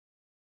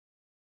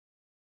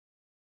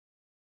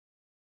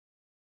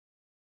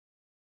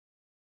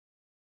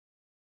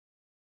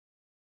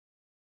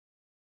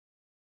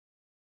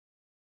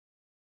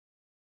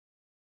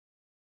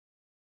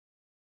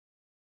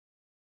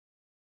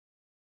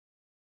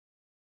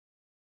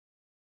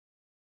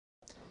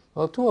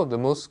Well, two of the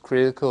most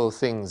critical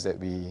things that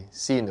we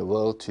see in the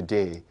world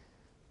today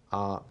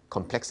are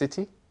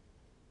complexity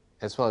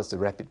as well as the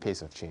rapid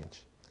pace of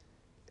change.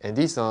 And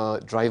these are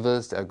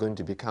drivers that are going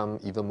to become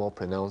even more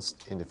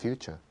pronounced in the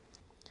future.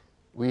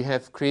 We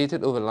have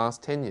created over the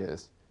last 10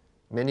 years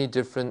many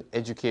different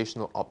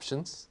educational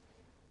options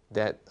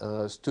that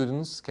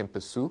students can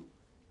pursue.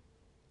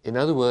 In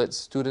other words,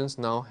 students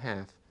now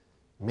have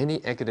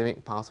many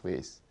academic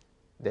pathways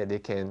that they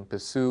can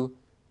pursue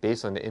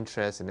based on their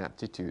interests and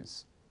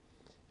aptitudes.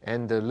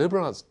 And the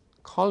liberal arts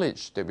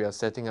college that we are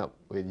setting up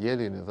with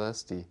Yale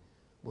University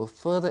will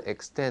further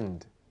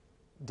extend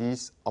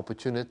these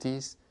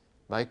opportunities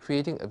by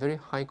creating a very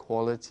high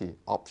quality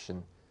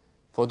option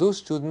for those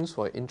students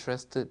who are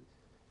interested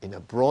in a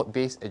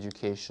broad-based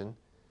education,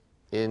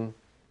 in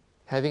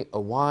having a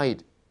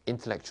wide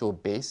intellectual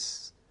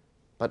base,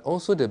 but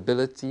also the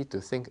ability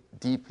to think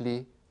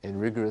deeply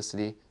and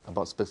rigorously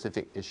about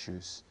specific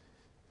issues.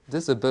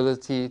 This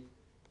ability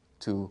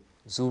to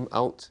zoom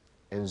out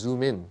and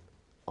zoom in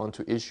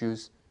onto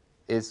issues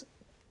is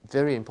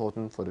very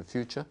important for the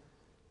future,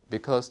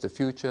 because the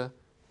future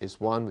is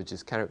one which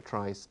is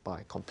characterized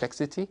by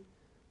complexity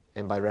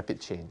and by rapid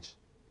change.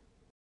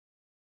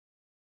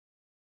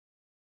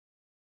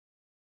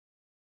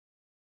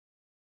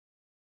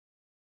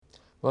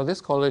 Well,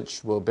 this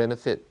college will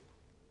benefit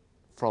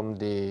from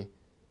the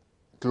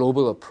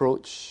global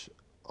approach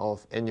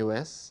of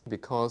NUS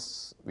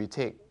because we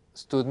take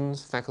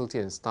students, faculty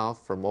and staff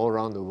from all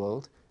around the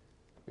world.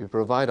 We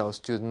provide our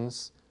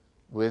students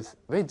with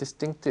very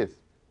distinctive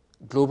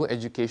global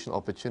education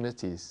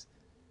opportunities,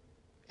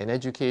 an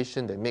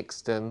education that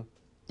makes them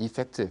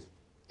effective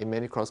in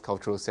many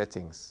cross-cultural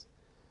settings.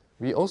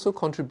 We also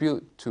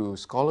contribute to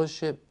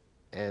scholarship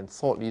and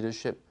thought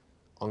leadership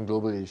on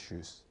global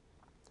issues.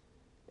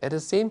 At the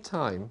same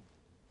time,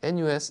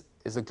 NUS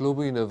is a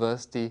global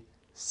university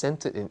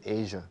centered in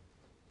Asia.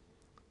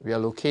 We are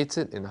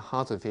located in the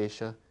heart of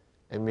Asia,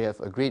 and we have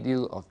a great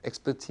deal of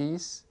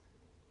expertise,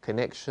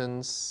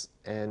 connections,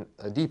 and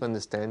a deep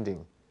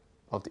understanding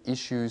of the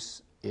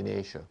issues in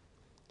Asia.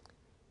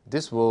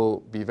 This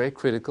will be very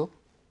critical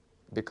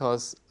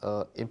because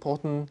an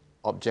important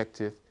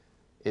objective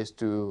is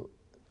to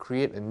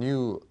create a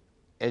new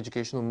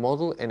educational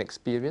model and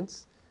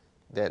experience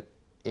that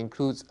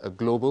includes a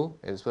global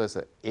as well as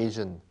an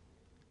Asian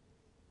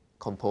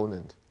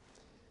component.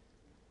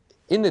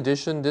 In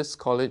addition, this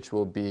college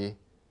will be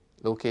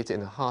located in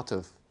the heart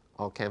of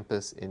our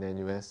campus in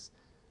NUS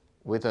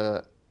with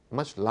a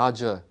much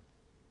larger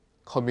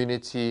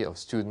community of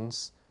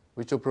students,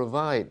 which will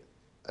provide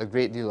a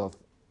great deal of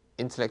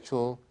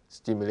intellectual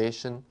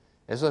stimulation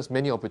as well as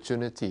many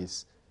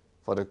opportunities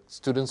for the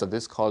students of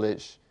this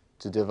college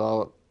to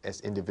develop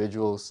as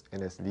individuals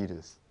and as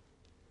leaders.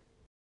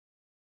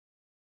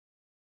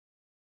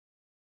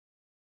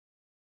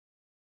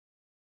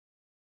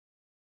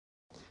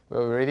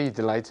 We're really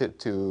delighted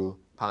to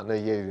partner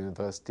Yale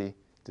University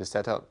to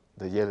set up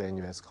the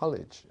Yale-NUS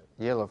College.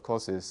 Yale, of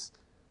course, is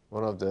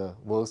one of the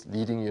world's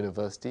leading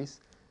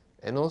universities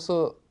and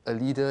also a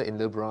leader in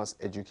liberal arts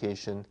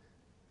education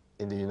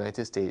in the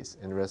United States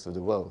and the rest of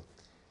the world.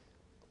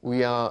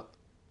 We are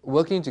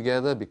working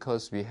together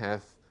because we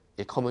have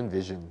a common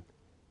vision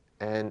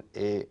and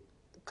a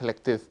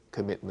collective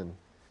commitment.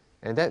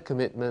 And that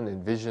commitment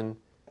and vision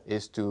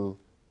is to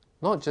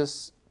not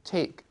just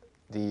take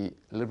the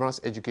liberal arts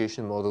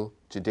education model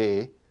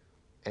today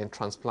and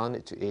transplant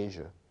it to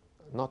Asia,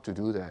 not to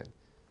do that,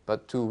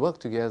 but to work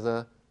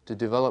together to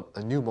develop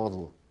a new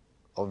model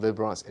of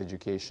liberal arts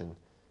education,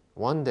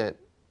 one that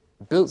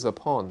builds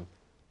upon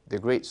the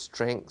great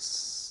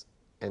strengths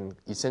and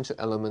essential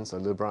elements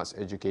of liberal arts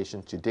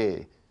education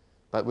today,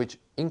 but which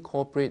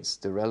incorporates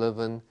the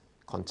relevant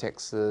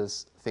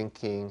contexts,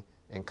 thinking,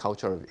 and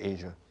culture of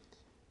Asia.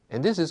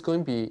 And this is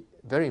going to be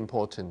very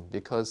important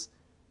because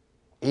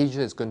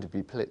Asia is going to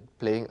be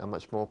playing a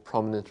much more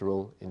prominent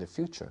role in the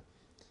future.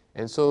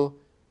 And so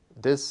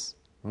this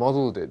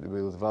model that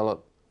we will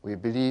develop, we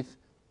believe,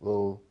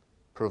 will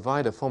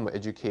provide a form of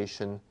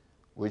education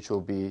which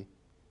will be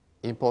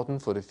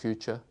important for the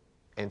future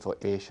and for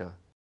Asia.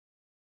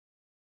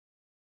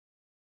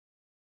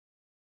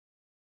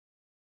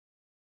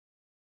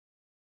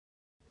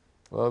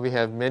 Well, we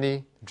have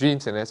many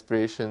dreams and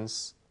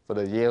aspirations for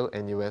the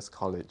Yale-NUS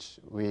College.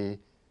 We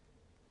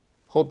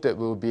hope that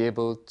we'll be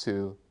able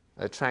to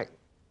attract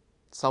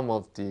some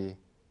of the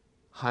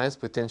highest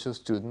potential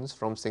students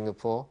from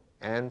Singapore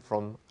and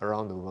from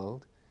around the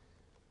world,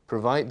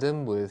 provide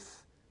them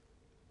with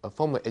a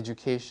form of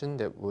education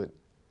that would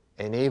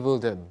enable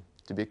them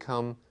to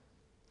become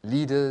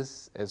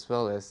leaders as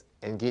well as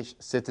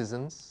engaged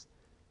citizens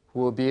who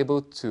will be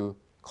able to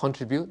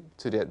contribute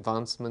to the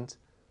advancement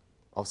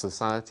of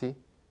society,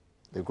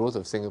 the growth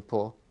of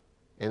Singapore,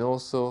 and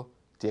also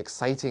the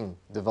exciting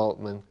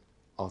development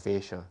of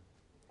Asia.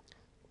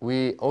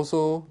 We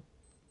also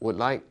would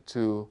like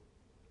to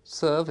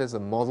serve as a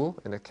model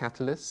and a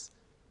catalyst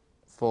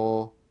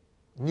for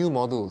new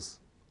models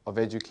of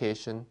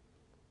education,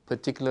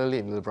 particularly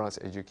in liberal arts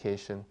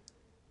education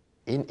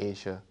in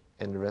Asia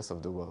and the rest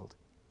of the world.